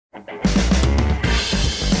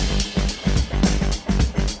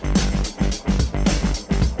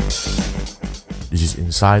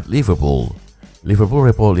side Liverpool. Liverpool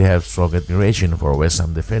reportedly have strong admiration for West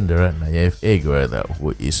Ham defender Nayef Aguerd,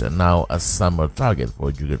 who is now a summer target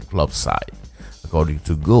for Jurgen Klopp's side. According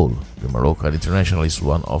to Goal, the Moroccan international is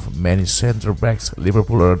one of many centre-backs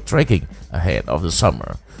Liverpool are tracking ahead of the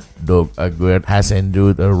summer. Though Aguerd has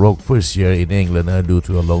endured a rough first year in England due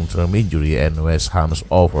to a long-term injury and West Ham's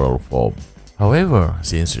overall form. However,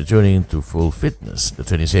 since returning to full fitness, the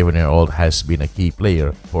 27-year-old has been a key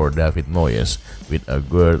player for David Moyes, with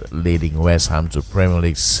Aguerd leading West Ham to Premier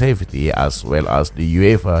League safety as well as the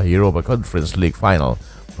UEFA Europa Conference League final.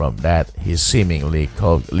 From that, he seemingly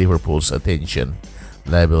caught Liverpool's attention.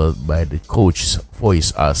 Labeled by the coach's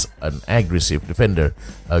voice as an aggressive defender,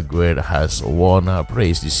 Aguerd has won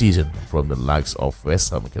praise this season from the likes of West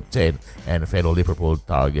Ham captain and fellow Liverpool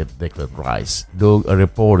target Declan Rice. Though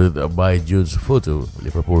reported by Jeunes Footeux,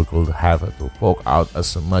 Liverpool could have to fork out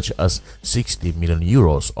as much as €60 million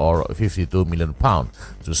or £52 million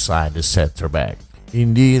to sign the centre-back.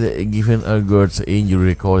 Indeed, given Aguerd's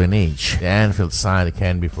injury record and age, the Anfield side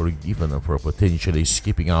can be forgiven for potentially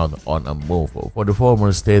skipping out on a move for the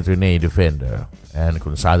former Stade Rennais defender. And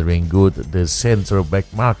considering good the centre-back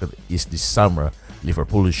market is this summer,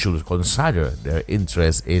 Liverpool should consider their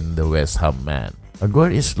interest in the West Ham man.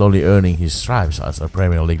 Aguerd is slowly earning his stripes as a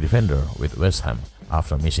Premier League defender with West Ham,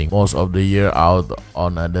 after missing most of the year out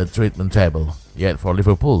on the treatment table. Yet for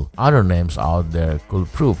Liverpool, other names out there could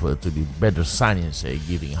prove to be better signings,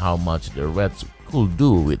 given how much the Reds could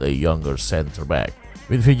do with a younger centre-back.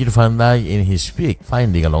 With Virgil van Dijk in his peak,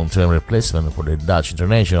 finding a long-term replacement for the Dutch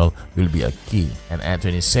international will be a key. And at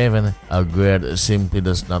 27, Aguerd simply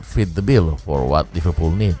does not fit the bill for what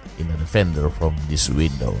Liverpool need in a defender from this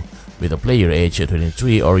window, with a player aged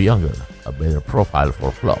 23 or younger, a better profile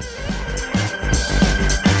for Klopp.